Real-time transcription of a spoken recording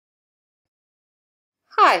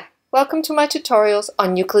Hi, welcome to my tutorials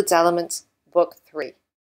on Euclid's Elements, Book 3.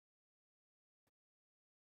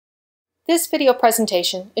 This video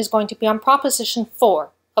presentation is going to be on Proposition 4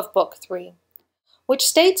 of Book 3, which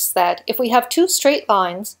states that if we have two straight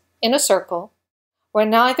lines in a circle where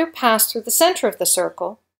neither pass through the center of the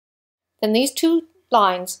circle, then these two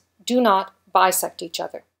lines do not bisect each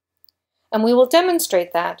other. And we will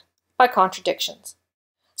demonstrate that by contradictions.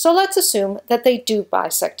 So let's assume that they do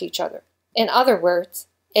bisect each other. In other words,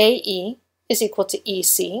 AE is equal to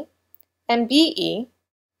EC and BE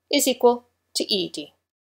is equal to ED.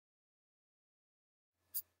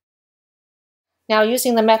 Now,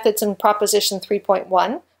 using the methods in Proposition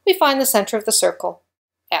 3.1, we find the center of the circle,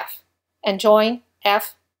 F, and join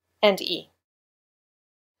F and E.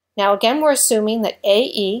 Now again, we're assuming that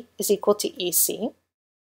AE is equal to EC.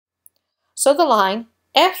 So the line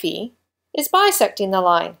FE is bisecting the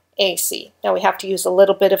line AC. Now we have to use a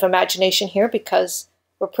little bit of imagination here because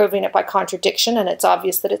we're proving it by contradiction and it's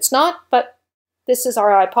obvious that it's not, but this is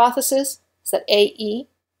our hypothesis, is that AE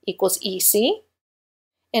equals EC.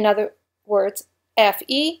 In other words,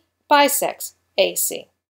 FE bisects AC.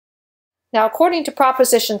 Now according to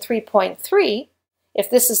Proposition 3.3, if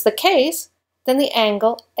this is the case, then the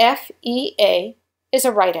angle FEA is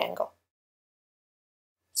a right angle.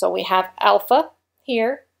 So we have alpha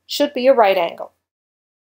here should be a right angle.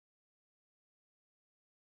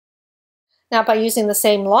 Now by using the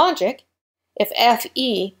same logic, if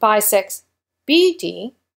FE bisects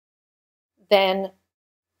BD, then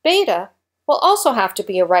beta will also have to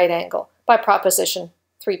be a right angle by Proposition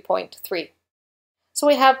 3.3. So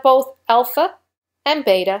we have both alpha and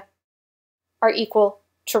beta are equal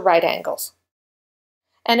to right angles.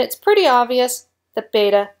 And it's pretty obvious that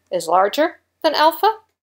beta is larger than alpha.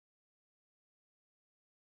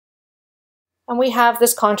 And we have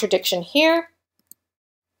this contradiction here,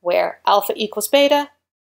 where alpha equals beta,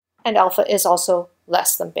 and alpha is also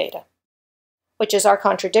less than beta, which is our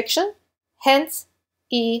contradiction. Hence,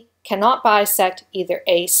 E cannot bisect either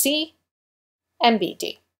AC and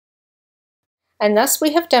BD. And thus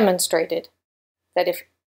we have demonstrated that if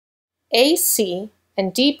AC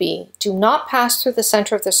and DB do not pass through the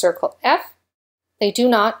center of the circle F, they do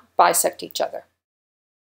not bisect each other.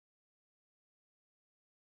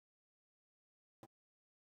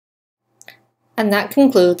 And that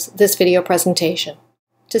concludes this video presentation.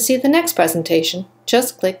 To see the next presentation,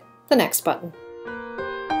 just click the next button.